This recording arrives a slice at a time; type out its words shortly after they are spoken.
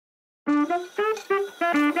स्वागत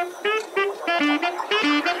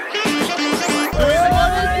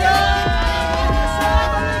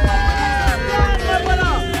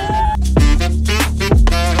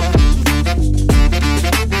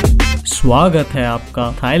है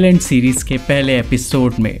आपका थाईलैंड सीरीज के पहले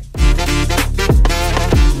एपिसोड में।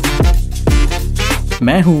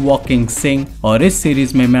 मैं हूँ वॉकिंग सिंह और इस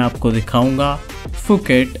सीरीज में मैं आपको दिखाऊंगा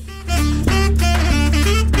फुकेट,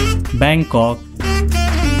 बैंकॉक,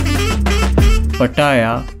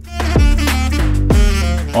 पटाया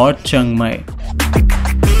और चिंग माई।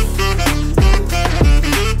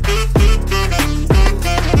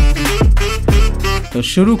 तो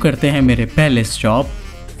शुरू करते हैं मेरे पहले स्टॉप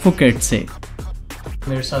फुकेट से।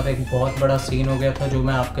 मेरे साथ एक बहुत बड़ा सीन हो गया था जो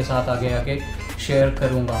मैं आपके साथ आगे शेयर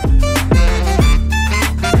करूंगा।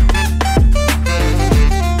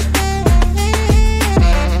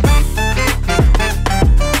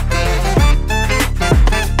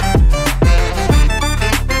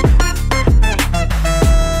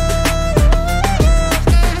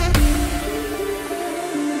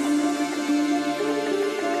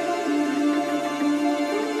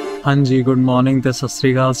 हाँ जी, गुड मॉर्निंग ते सत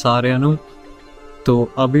श्री अकाल सारिਆਂ ਨੂੰ।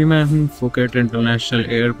 तो अभी मैं हूँ फुकेट इंटरनेशनल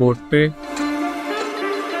एयरपोर्ट पे।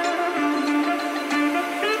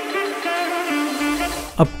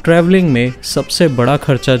 अब ट्रैवलिंग में सबसे बड़ा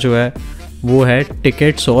खर्चा जो है वो है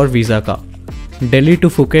टिकट्स और वीज़ा का। Delhi to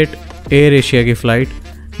Phuket air Asia की फ़्लाइट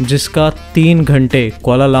जिसका 3 घंटे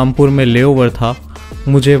कुआलालंपुर में लेओवर था,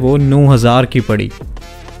 मुझे वो 9,000 की पड़ी।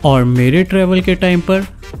 और मेरे ट्रैवल के टाइम पर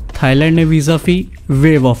थाईलैंड ने वीज़ा फ़ी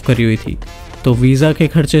वेव ऑफ करी हुई थी, तो वीज़ा के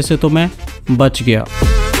खर्चे से तो मैं बच गया।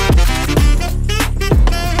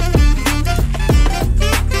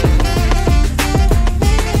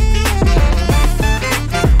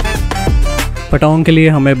 पटांग के लिए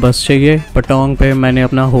हमें बस चाहिए। पटांग पे मैंने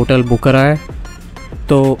अपना होटल बुक करा है,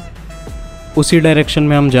 तो उसी डायरेक्शन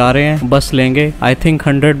में हम जा रहे हैं। बस लेंगे, आई थिंक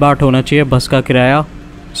 100 बाट होना चाहिए बस का किराया।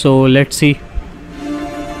 So let's see.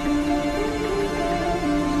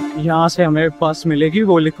 यहाँ से हमें बस मिलेगी,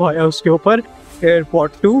 वो लिखवाया उसके ऊपर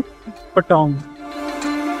एयरपोर्ट टू पटांग।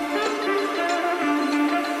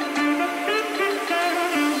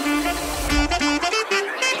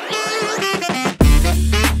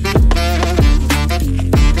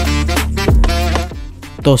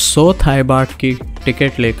 तो 100 थाई बाट की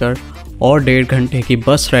टिकट लेकर और 1.5 घंटे की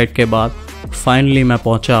बस राइड के बाद फाइनली मैं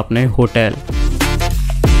पहुंचा अपने होटल।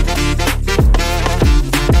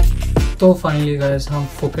 तो फाइनली गाइस हम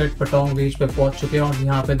फुकेट पटांग बीच पे पहुंच चुके हैं और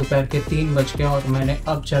यहाँ पे दोपहर के 3 बज गए और मैंने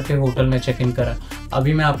अब जाके होटल में चेक इन करा।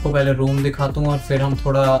 अभी मैं आपको पहले रूम दिखाता हूँ और फिर हम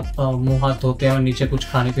थोड़ा मुँह हाथ धोते हैं और नीचे कुछ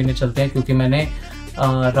खाने पीने चलते हैं, क्योंकि मैंने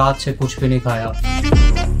रात से कुछ भी नहीं खाया।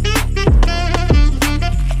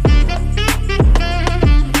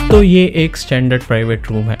 तो ये एक स्टैंडर्ड प्राइवेट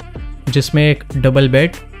रूम है जिसमें एक double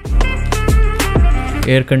bed,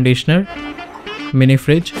 air conditioner, mini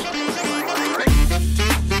fridge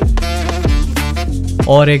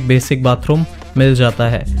और एक बेसिक बाथरूम मिल जाता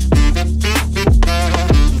है।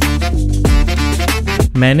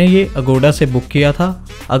 मैंने ये अगोडा से बुक किया था।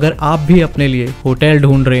 अगर आप भी अपने लिए होटल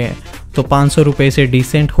ढूंढ रहे हैं तो 500 रुपये से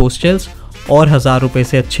डिसेंट हॉस्टल्स और 1000 रुपये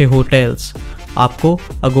से अच्छे होटल्स आपको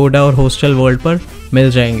अगोडा और हॉस्टल वर्ल्ड पर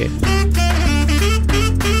मिल जाएंगे।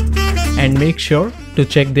 And make sure to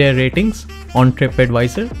check there ratings on trip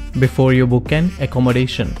adviser before you book N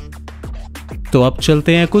accommodation. तो अब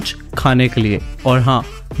चलते हैं कुछ खाने के लिए। और हाँ,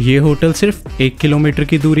 ये होटल सिर्फ 1 किलोमीटर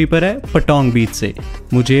की दूरी पर है पटांग बीच से।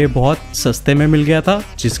 मुझे ये बहुत सस्ते में मिल गया था,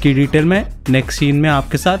 जिसकी डिटेल मैं नेक्स्ट सीन में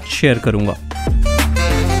आपके साथ शेयर करूंगा।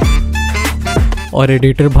 और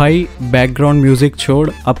एडिटर भाई, बैकग्राउंड म्यूजिक छोड़,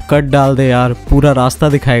 अब कट डाल दे यार, पूरा रास्ता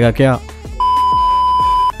दिखाएगा क्या।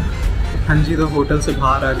 हाँ जी, तो होटल से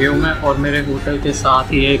बाहर आ गया हूँ मैं और मेरे होटल के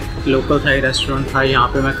साथ ही एक लोकल थाई रेस्टोरेंट था, यहाँ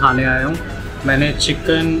पे मैं खाने आया हूँ। मैंने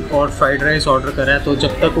चिकन और फ्राइड राइस ऑर्डर करा है, तो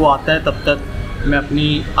जब तक वो आता है तब तक मैं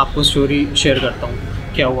अपनी आपको स्टोरी शेयर करता हूँ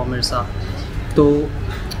क्या हुआ मेरे साथ। तो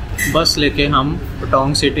बस लेके हम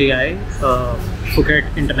पटांग सिटी आए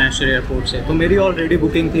फुकेट इंटरनेशनल एयरपोर्ट से। तो मेरी ऑलरेडी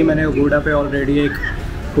बुकिंग थी, मैंने अगोडा पे ऑलरेडी एक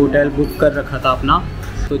होटल बुक कर रखा था अपना।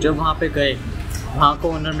 तो जब वहाँ पे गए, वहाँ को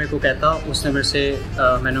ओनर मेरे को कहता, उसने मेरे से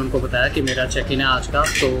मैंने उनको बताया कि मेरा चेक इन है आज का।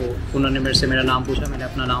 तो उन्होंने मेरे से मेरा नाम पूछा, मैंने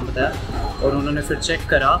अपना नाम बताया और उन्होंने फिर चेक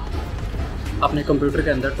करा अपने कंप्यूटर के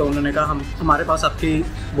अंदर। तो उन्होंने कहा हमारे पास आपकी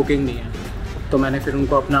बुकिंग नहीं है। तो मैंने फिर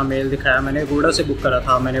उनको अपना मेल दिखाया, मैंने अगोडा से बुक करा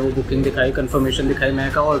था, मैंने वो बुकिंग दिखाई, कंफर्मेशन दिखाई।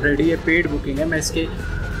 मैंने कहा ऑलरेडी ये पेड बुकिंग है, मैं इसके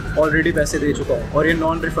ऑलरेडी पैसे दे चुका हूँ और ये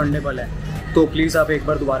नॉन रिफंडेबल है, तो प्लीज़ आप एक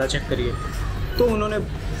बार दोबारा चेक करिए। तो उन्होंने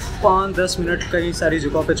 5-10 मिनट कई सारी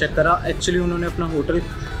जगहों पे चेक करा। एक्चुअली उन्होंने अपना होटल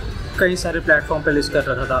कई सारे प्लेटफॉर्म पे लिस्ट कर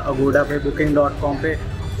रखा था, अगोडा पे, booking.com पे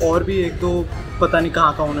और भी एक दो पता नहीं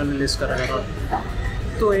कहाँ का उन्होंने लिस्ट कर रखा था।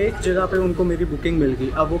 तो एक जगह पे उनको मेरी बुकिंग मिल गई।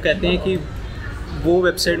 अब वो कहते हैं कि वो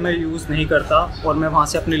वेबसाइट मैं यूज़ नहीं करता और मैं वहाँ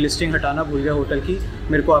से अपनी लिस्टिंग हटाना भूल गया होटल की,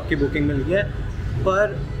 मेरे को आपकी बुकिंग मिल गई है,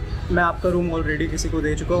 पर मैं आपका रूम ऑलरेडी किसी को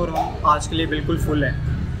दे चुका हूँ और हम आज के लिए बिल्कुल फुल हैं,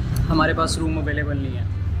 हमारे पास रूम अवेलेबल नहीं है।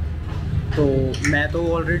 तो मैं तो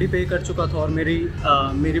ऑलरेडी पे कर चुका था और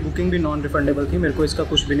मेरी बुकिंग भी नॉन रिफंडेबल थी, मेरे को इसका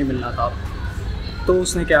कुछ भी नहीं मिलना था। तो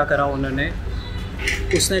उसने क्या करा,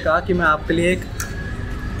 उसने कहा कि मैं आपके लिए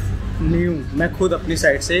मैं खुद अपनी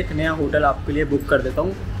साइड से एक नया होटल आपके लिए बुक कर देता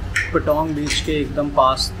हूँ, पटोंग बीच के एकदम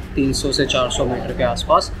पास 300 से 400 मीटर के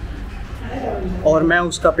आसपास, और मैं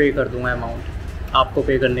उसका पे कर दूँगा अमाउंट, आपको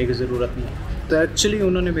पे करने की ज़रूरत नहीं है। तो एक्चुअली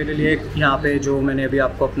उन्होंने मेरे लिए यहाँ पे जो मैंने अभी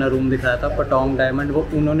आपको अपना रूम दिखाया था पटोंग डायमंड, वो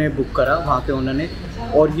उन्होंने बुक करा वहाँ पे उन्होंने,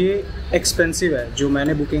 और ये एक्सपेंसिव है। जो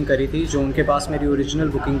मैंने बुकिंग करी थी, जो उनके पास मेरी ओरिजिनल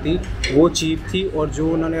बुकिंग थी वो चीप थी, और जो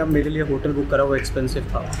उन्होंने अब मेरे लिए होटल बुक करा वो एक्सपेंसिव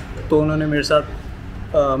था। तो उन्होंने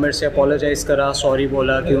मेरे से अपोलोजाइज़ करा, सॉरी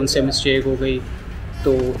बोला कि उनसे मिस्टेक हो गई।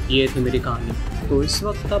 तो ये थी मेरी कहानी। तो इस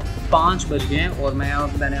वक्त अब 5 बज गए हैं और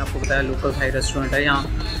मैंने आपको बताया लोकल थाई रेस्टोरेंट है यहाँ,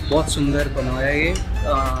 बहुत सुंदर बना हुआ है ये।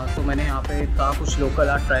 तो मैंने यहाँ पे कहा कुछ लोकल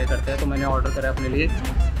आर्ट ट्राई करते हैं, तो मैंने ऑर्डर करा अपने लिए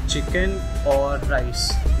चिकन और राइस।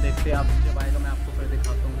 देखते हैं आप जब आएगा मैं आपको फिर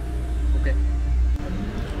दिखाता हूँ। ओके,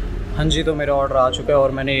 हाँ जी, तो मेरा ऑर्डर आ चुका है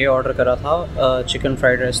और मैंने ये ऑर्डर करा था चिकन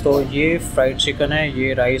फ्राइड राइस। तो ये फ्राइड चिकन है,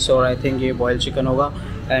 ये राइस, और आई थिंक ये बॉयल चिकन होगा,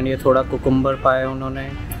 एंड ये थोड़ा कुकुम्बर पाया उन्होंने,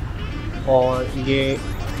 और ये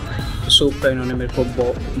सूप का इन्होंने मेरे को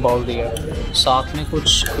बाउल दिया। साथ में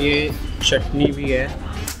कुछ ये चटनी भी है,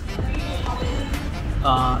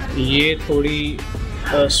 ये थोड़ी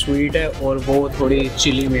स्वीट है और वो थोड़ी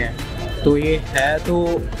चिली में है। तो ये है तो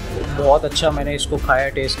बहुत अच्छा, मैंने इसको खाया,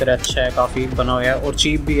 टेस्ट करा, अच्छा है, काफ़ी बना हुआ है और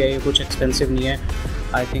चीप भी है, ये कुछ एक्सपेंसिव नहीं है।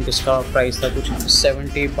 आई थिंक इसका प्राइस था कुछ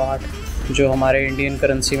 70 बाट, जो हमारे इंडियन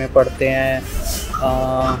करेंसी में पड़ते हैं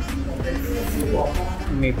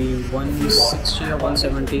मे बी 160 या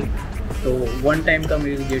 170। तो वन टाइम का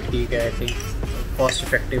मील ये ठीक है, आई थिंक कॉस्ट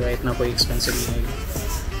इफेक्टिव है, इतना कोई एक्सपेंसिव नहीं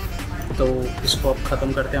है। तो इसको अब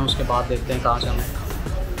ख़त्म करते हैं, उसके बाद देखते हैं कहाँ जाना है।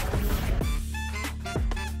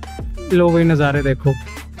 लो वही नज़ारे देखो,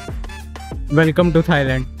 वेलकम टू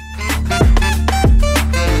थाईलैंड।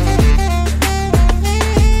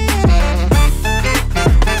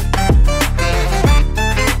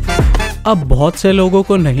 अब बहुत से लोगों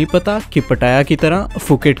को नहीं पता कि पटाया की तरह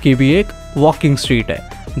फुकेट की भी एक वॉकिंग स्ट्रीट है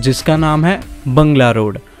जिसका नाम है बंगला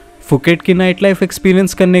रोड। फुकेट की नाइट लाइफ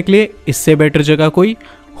एक्सपीरियंस करने के लिए इससे बेटर जगह कोई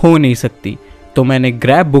हो नहीं सकती। तो मैंने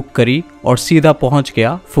ग्रैब बुक करी और सीधा पहुंच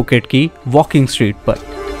गया फुकेट की वॉकिंग स्ट्रीट पर।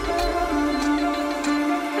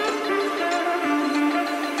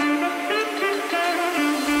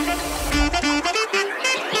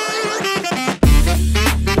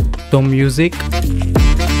 तो म्यूजिक,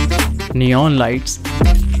 नियॉन लाइट्स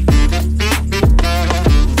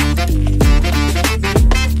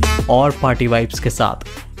और पार्टी वाइब्स के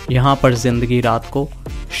साथ यहाँ पर जिंदगी रात को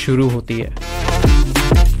शुरू होती है।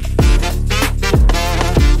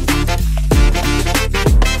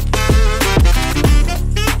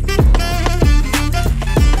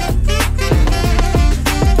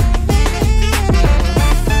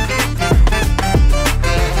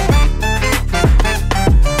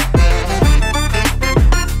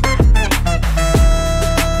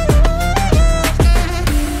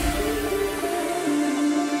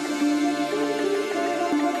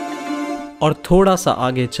 और थोड़ा सा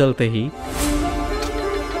आगे चलते ही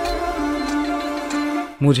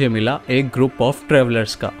मुझे मिला एक ग्रुप ऑफ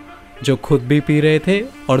ट्रैवलर्स का, जो खुद भी पी रहे थे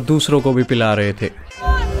और दूसरों को भी पिला रहे थे।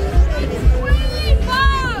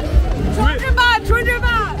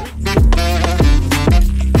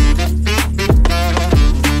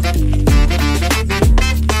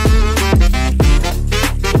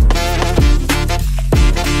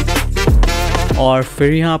 और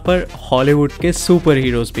फिर यहाँ पर हॉलीवुड के सुपर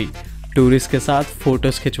हीरोज भी टूरिस्ट के साथ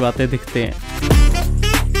फोटोज खिंचवाते दिखते हैं।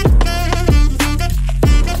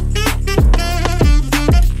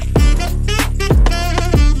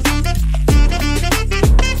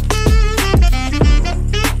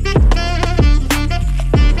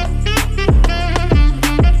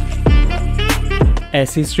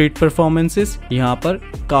 ऐसी स्ट्रीट परफॉर्मेंसेस यहाँ पर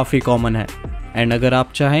काफ़ी कॉमन है, एंड अगर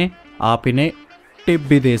आप चाहें आप इन्हें टिप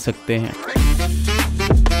भी दे सकते हैं।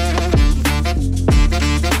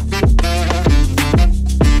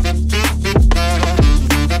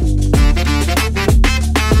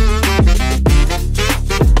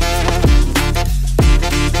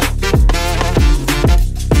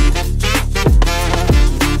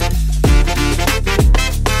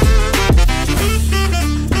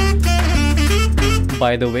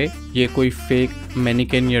 बाय द वे ये कोई फेक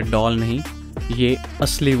मैनिक्विन या डॉल नहीं, ये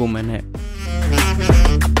असली वुमेन है।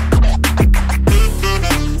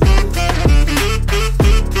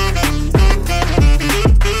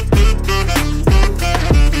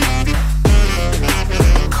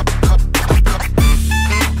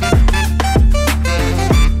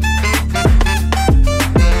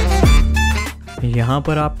 यहाँ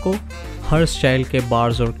पर आपको हर स्टाइल के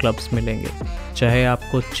बार्स और क्लब्स मिलेंगे, चाहे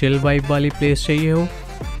आपको चिल वाइब वाली प्लेस चाहिए हो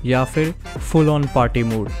या फिर फुल ऑन पार्टी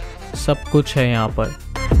मूड, सब कुछ है यहाँ पर।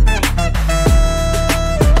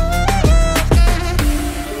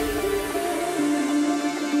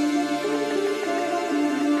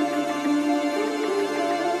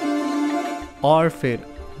 और फिर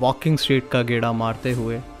वॉकिंग स्ट्रीट का गेड़ा मारते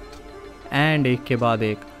हुए एंड एक के बाद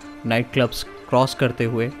एक नाइट क्लब्स क्रॉस करते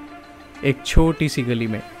हुए एक छोटी सी गली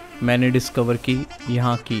में मैंने डिस्कवर की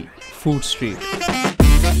यहाँ की फूड स्ट्रीट।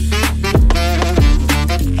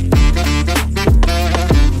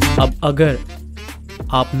 अब अगर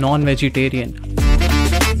आप नॉन वेजिटेरियन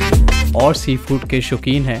और सी फूड के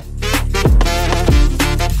शौकीन हैं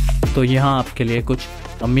तो यहाँ आपके लिए कुछ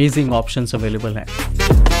अमेजिंग ऑप्शंस अवेलेबल हैं।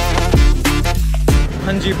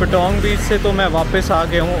 हाँ जी, पटोंग बीच से तो मैं वापस आ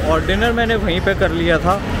गया हूँ और डिनर मैंने वहीं पे कर लिया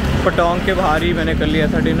था, पटोंग के बाहर ही मैंने कर लिया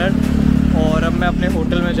था डिनर। और अब मैं अपने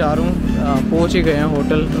होटल में जा रहा हूँ, पहुँच ही गए हैं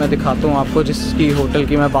होटल। मैं दिखाता हूँ आपको जिसकी होटल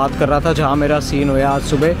की मैं बात कर रहा था, जहाँ मेरा सीन हुआ आज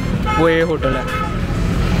सुबह, वो ये होटल है।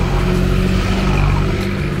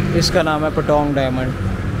 इसका नाम है पटोंग डायमंड।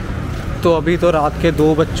 तो अभी तो रात के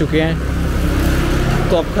 2 बज चुके हैं,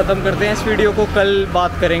 तो अब ख़त्म करते हैं इस वीडियो को, कल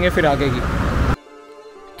बात करेंगे फिर आगे की।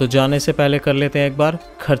 तो जाने से पहले कर लेते हैं एक बार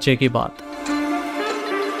खर्चे की बात।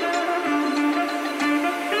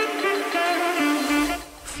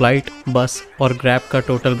 फ्लाइट, बस और ग्रैब का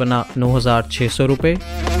टोटल बना 9,600 रुपये।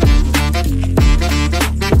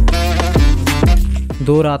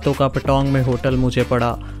 2 रातों का पटोंग में होटल मुझे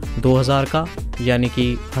पड़ा 2,000 का, यानी कि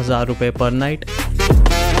 1,000 रुपये पर नाइट।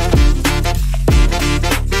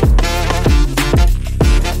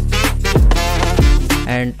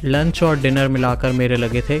 एंड लंच और डिनर मिलाकर मेरे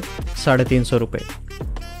लगे थे 350 रुपये।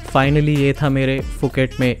 फाइनली ये था मेरे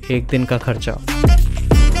फुकेट में एक दिन का खर्चा।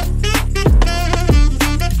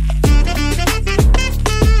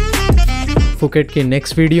 फुकेट की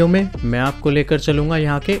नेक्स्ट वीडियो में मैं आपको लेकर चलूंगा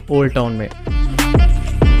यहाँ के ओल्ड टाउन में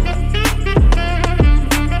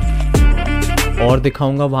और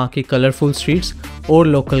दिखाऊंगा वहाँ की कलरफुल स्ट्रीट्स और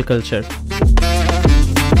लोकल कल्चर।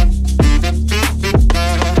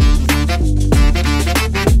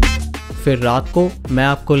 फिर रात को मैं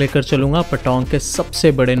आपको लेकर चलूंगा पटोंग के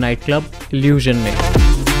सबसे बड़े नाइट क्लब इल्यूजन में।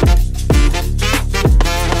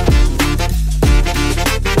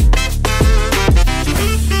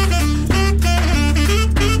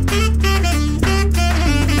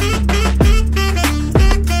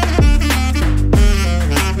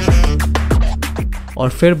 और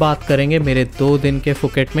फिर बात करेंगे मेरे 2 दिन के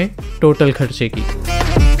फुकेट में टोटल खर्चे की।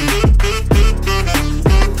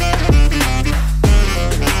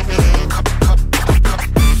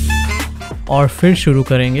 और फिर शुरू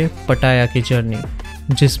करेंगे पटाया की जर्नी,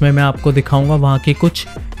 जिसमें मैं आपको दिखाऊंगा वहाँ की कुछ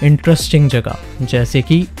इंटरेस्टिंग जगह, जैसे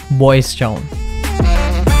कि boys town.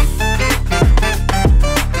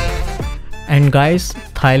 And guys,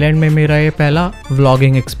 Thailand में मेरा ये पहला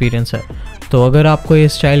व्लॉगिंग एक्सपीरियंस है, तो अगर आपको ये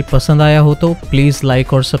स्टाइल पसंद आया हो तो प्लीज़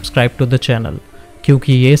लाइक और सब्सक्राइब टू द चैनल,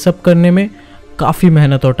 क्योंकि ये सब करने में काफ़ी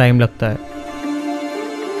मेहनत और टाइम लगता है।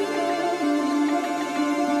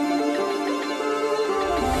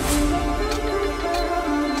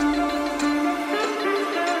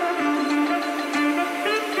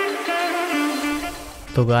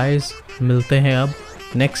 तो गाइस, मिलते हैं अब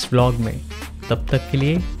नेक्स्ट व्लॉग में। तब तक के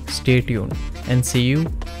लिए stay tuned and C you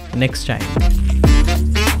next time.